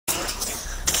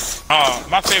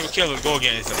My favorite killer to go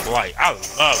against is the Blight. I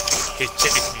love his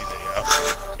chase music, yo.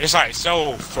 It's like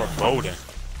so foreboding.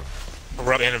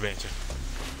 Corrupt intervention.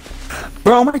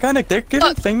 Bro, oh my god, Nick, they're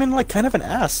giving Fangman like kind of an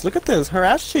ass. Look at this, her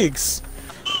ass cheeks.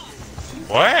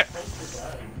 What?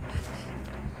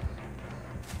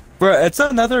 Bro, it's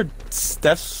another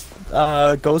Steph's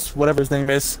ghost, whatever his name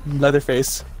is,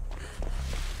 Leatherface.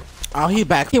 Oh, he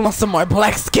back. He wants some more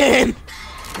black skin.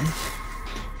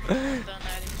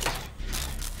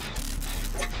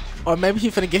 Or maybe he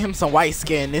finna get him some white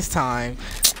skin this time.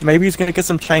 Maybe he's gonna get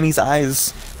some Chinese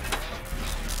eyes.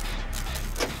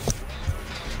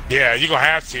 Yeah, you gonna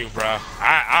have to, bro.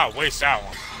 I'll waste that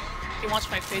one. He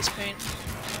wants my face paint.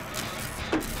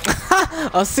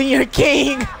 A senior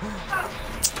king.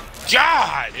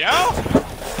 God, yo.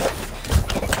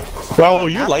 Bro,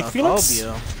 you like Felix?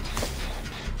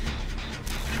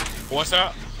 What's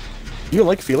up? You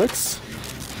like Felix?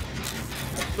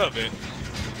 A little bit.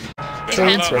 So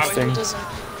interesting.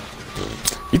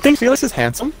 You think Felix is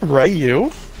handsome? Right,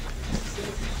 you?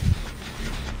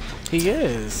 He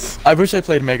is. I wish I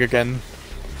played Meg again.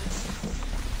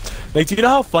 Like, do you know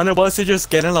how fun it was to just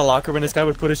get in a locker when this guy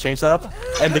would put his chainsaw up,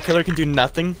 and the killer can do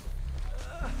nothing?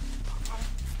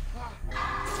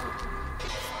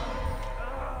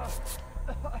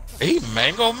 He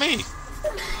mangled me.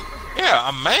 Yeah,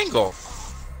 I'm mangled.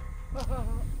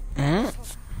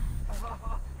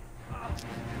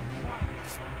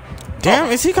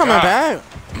 Damn, is he coming back?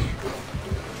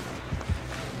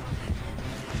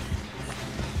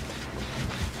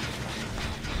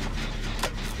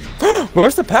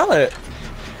 Where's the pallet?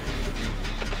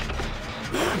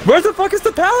 Where the fuck is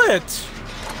the pallet?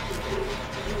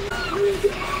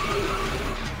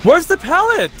 Where's the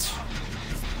pallet?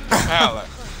 Pallet.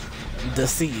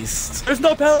 Deceased. There's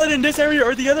no pallet in this area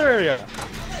or the other area.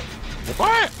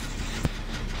 What?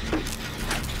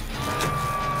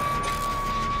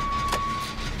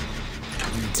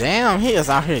 Damn, he is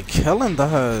out here killing the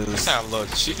That hoes. sound a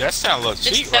little cheap. That sound a little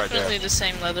cheap It's right definitely there. the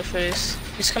same Leatherface.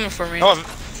 He's coming for me. Oh,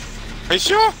 are you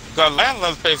sure? The last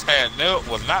Leatherface had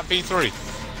was not B3.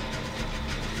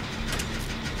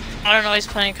 I don't know, he's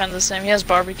playing kind of the same. He has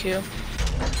barbecue.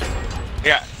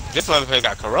 Yeah, this Leatherface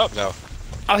got corrupt though.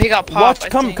 Oh, he got popped. Watch, I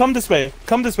think. come this way.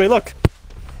 Come this way, look.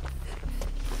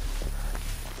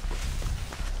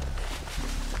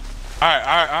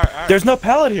 Alright. There's no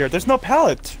pallet here. There's no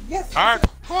pallet. Alright,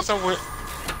 what's up with?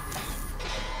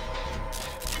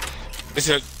 It's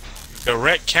a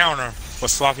direct counter for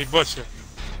Sloppy Butcher.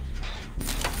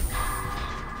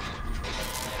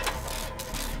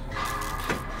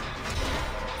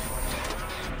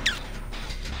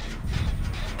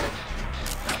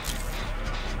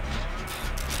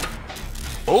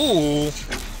 Ooh.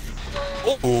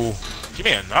 Ooh. Give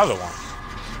me another one.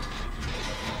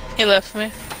 He left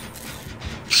me.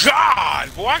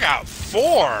 God, boy, I got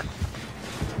 4.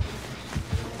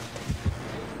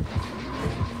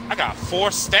 I got 4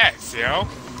 stats, yo.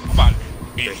 I'm about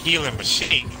to be a healing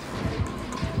machine.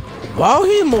 Whoa,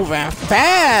 he moving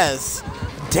fast.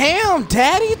 Damn,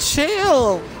 daddy,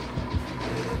 chill.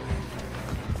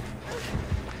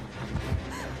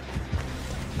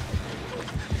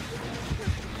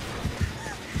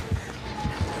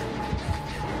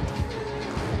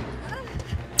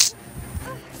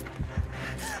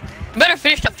 You better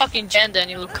finish the fucking gen then,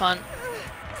 you little cunt.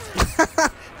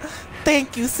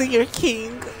 Thank you, senior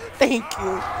king. Thank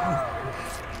you.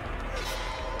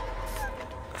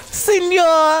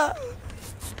 Senor.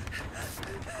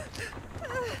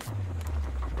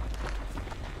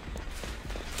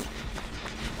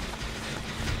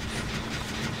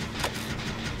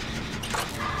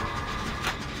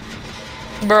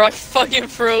 Bro, I fucking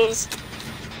froze.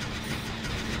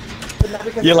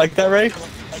 You like that, Ray?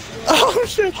 Oh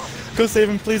shit! Go save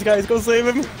him, please, guys. Go save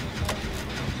him.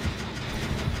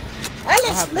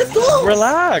 Alex, let's go.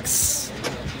 Relax.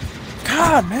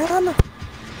 God, man.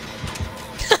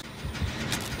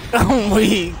 I'm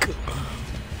weak.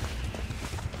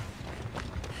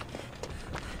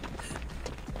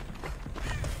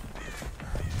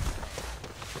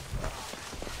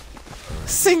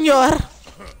 Senor.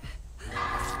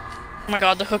 Oh my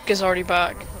god, the hook is already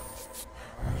back.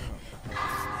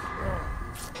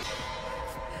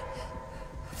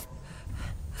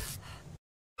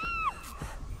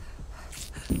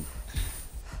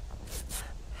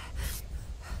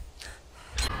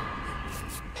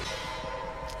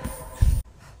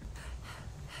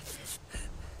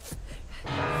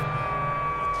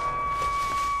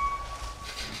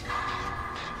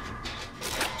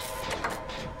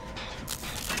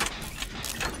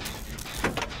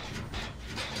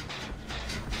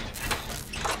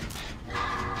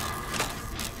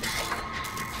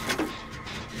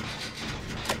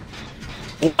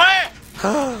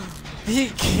 What? He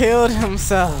killed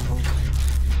himself.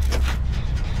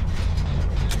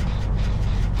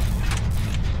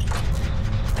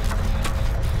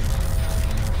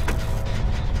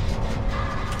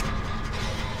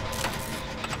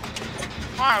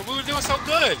 Why? We were doing so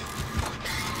good.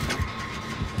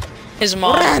 His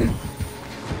mom. Run!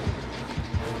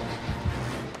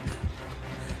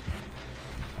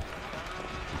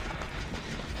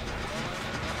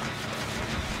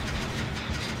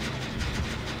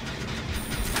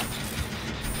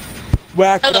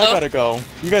 Whack, but I Hello? gotta go.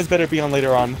 You guys better be on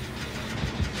later on.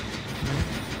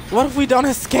 What if we don't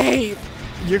escape?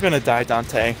 You're gonna die,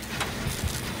 Dante.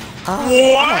 I'm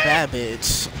a bad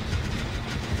bitch.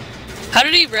 How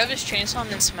did he rev his chainsaw and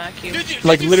then smack you?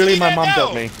 Like, you literally, see my that mom now?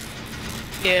 built me.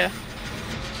 Yeah.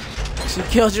 She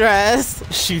killed your ass.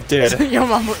 She did. Your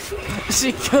mama.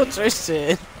 She killed your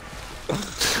shit.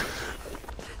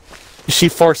 She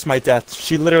forced my death.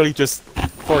 She literally just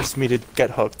forced me to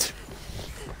get hooked.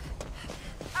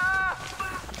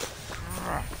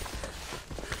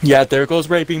 Yeah, there goes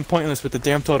Ray being pointless with the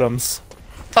damn totems.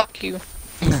 Fuck you.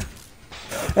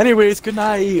 Anyways, good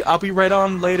night. I'll be right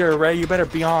on later. Ray, you better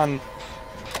be on.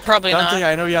 Probably Dante, not.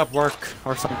 I know you have work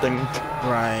or something.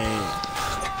 Right.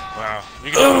 Wow.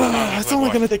 You can It's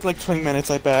only gonna take like 20 minutes,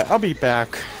 I bet. I'll be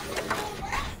back.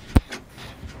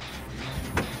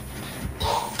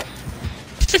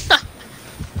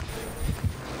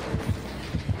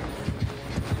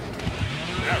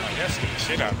 Yeah, like, that's the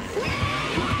shit out of me.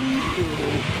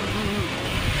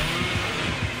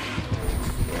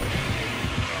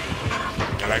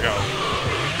 Gotta go.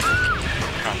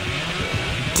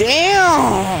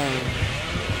 Damn.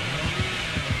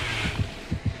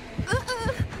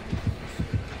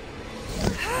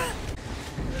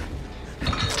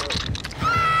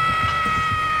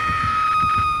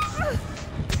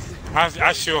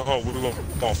 I sure hope we won't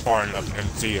fall far enough for him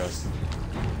to see us.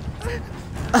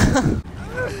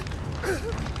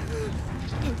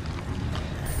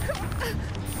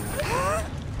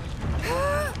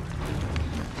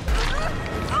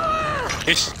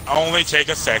 It should only take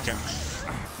a second.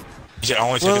 It should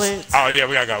only take Will a it? second. Oh, yeah,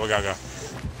 we gotta go.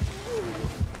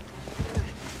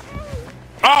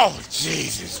 Oh,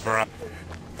 Jesus, bro.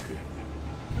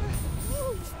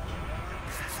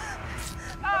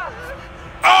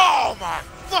 Oh, my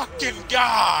fucking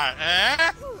God,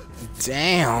 eh?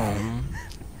 Damn.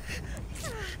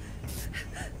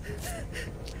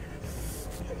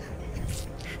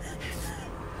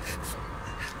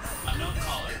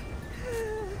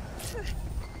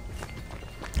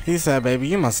 He said, baby,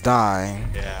 you must die.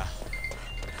 Yeah.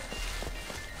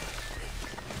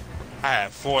 I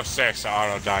had 4 seconds to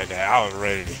auto die that. I was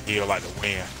ready to heal like the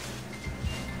wind.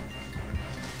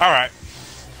 Alright.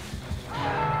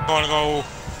 I'm gonna go.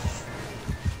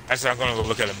 Actually, I'm gonna go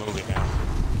look at a movie now.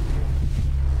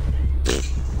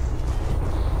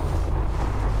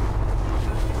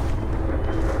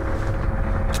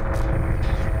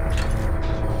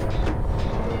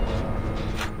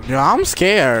 Yeah, I'm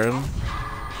scared.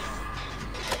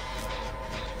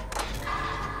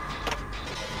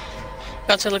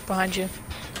 Got to look behind you.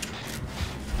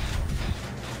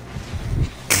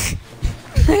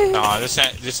 Nah, this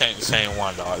ain't the same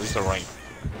one, dog. This is the rank.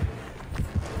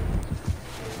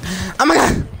 Oh my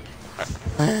god.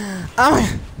 Oh my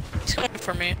god. He's coming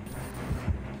for me.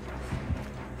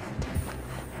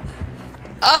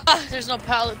 Ah, there's no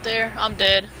pallet there. I'm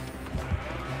dead.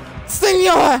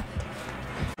 Senor!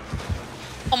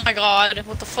 Oh my god,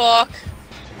 what the fuck?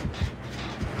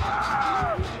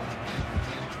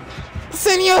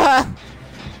 Senor!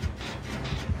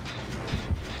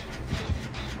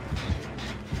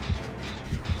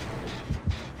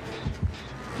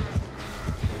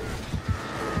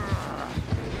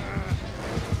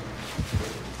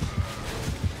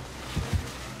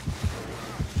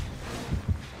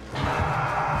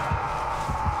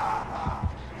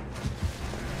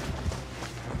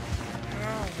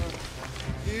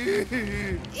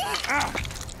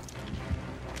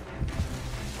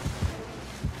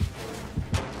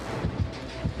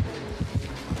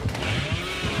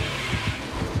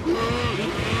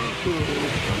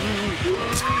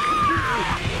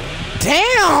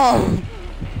 Damn!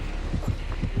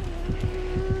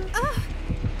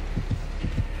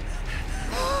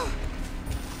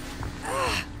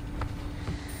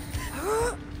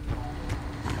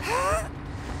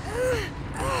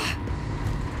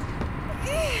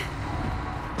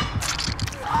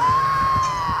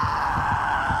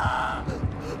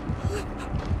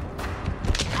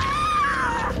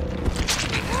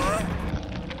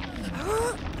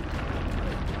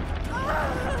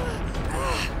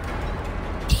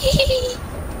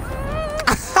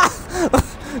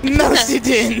 No, she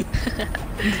didn't.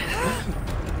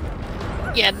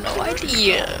 You had no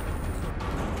idea.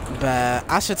 But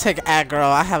I should take aggro.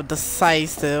 I have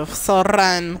decisive. So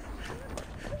run.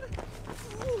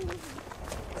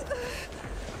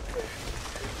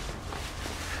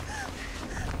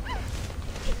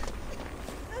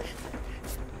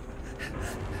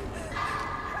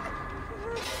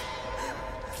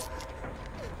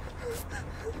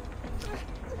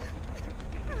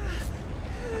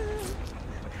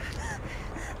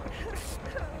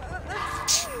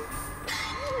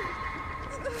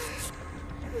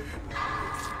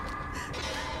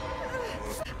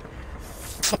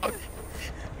 Fuck.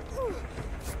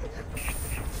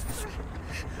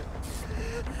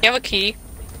 You have a key?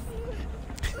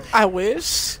 I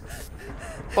wish.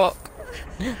 Fuck.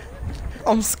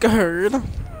 I'm scared. Oh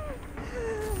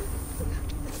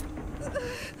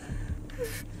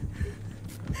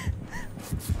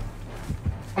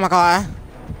my god.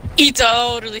 He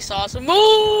totally saw us.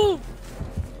 Move!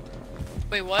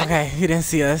 Wait, what? Okay, he didn't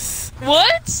see us.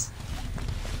 What?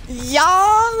 Y'all.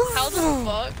 How the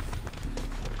fuck?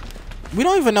 We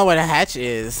don't even know where the hatch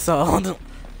is, so.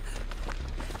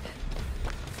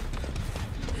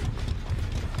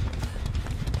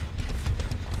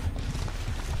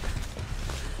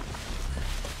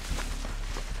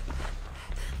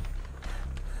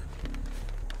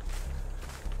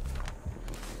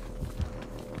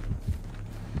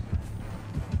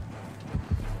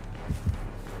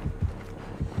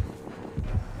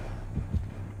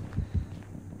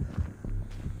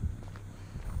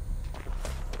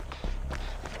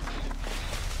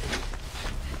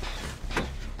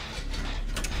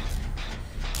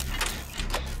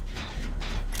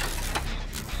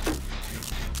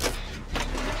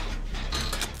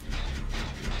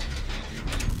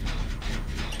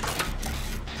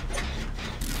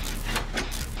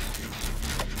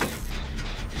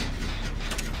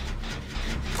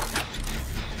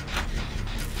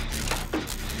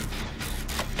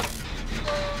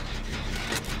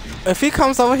 If he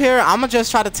comes over here, I'ma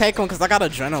just try to take him because I got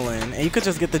adrenaline, and you could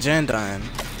just get the gen done.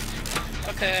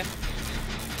 Okay.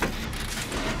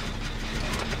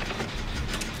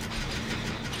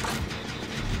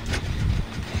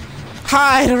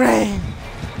 Hide, Ray.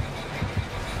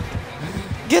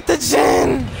 Get the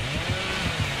gen.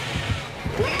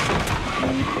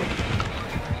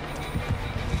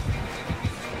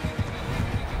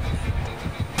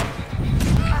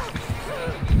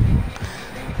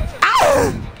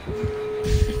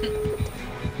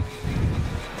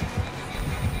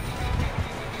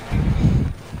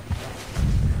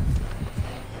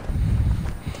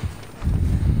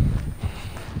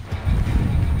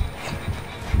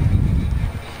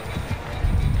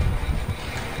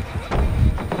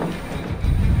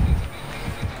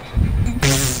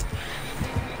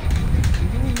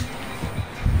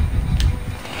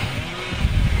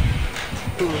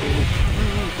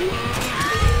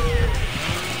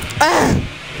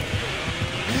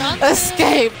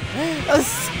 Escape!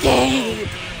 Escape!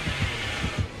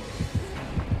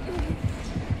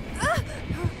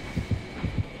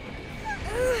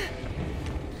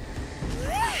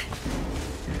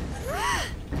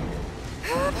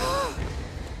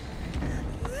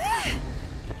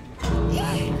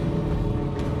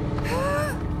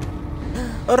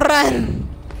 Run!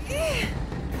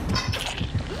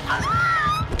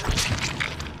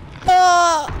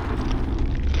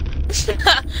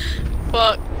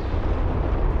 Fuck.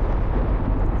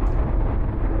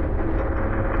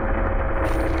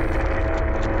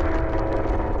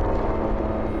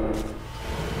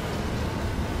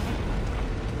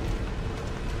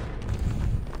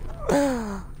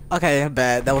 Okay,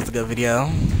 bad. That was a good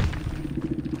video.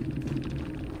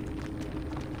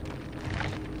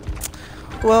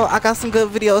 Well, I got some good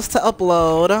videos to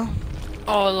upload.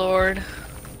 Oh lord.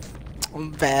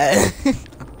 Bad.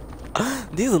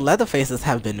 These leather faces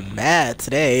have been mad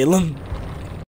today.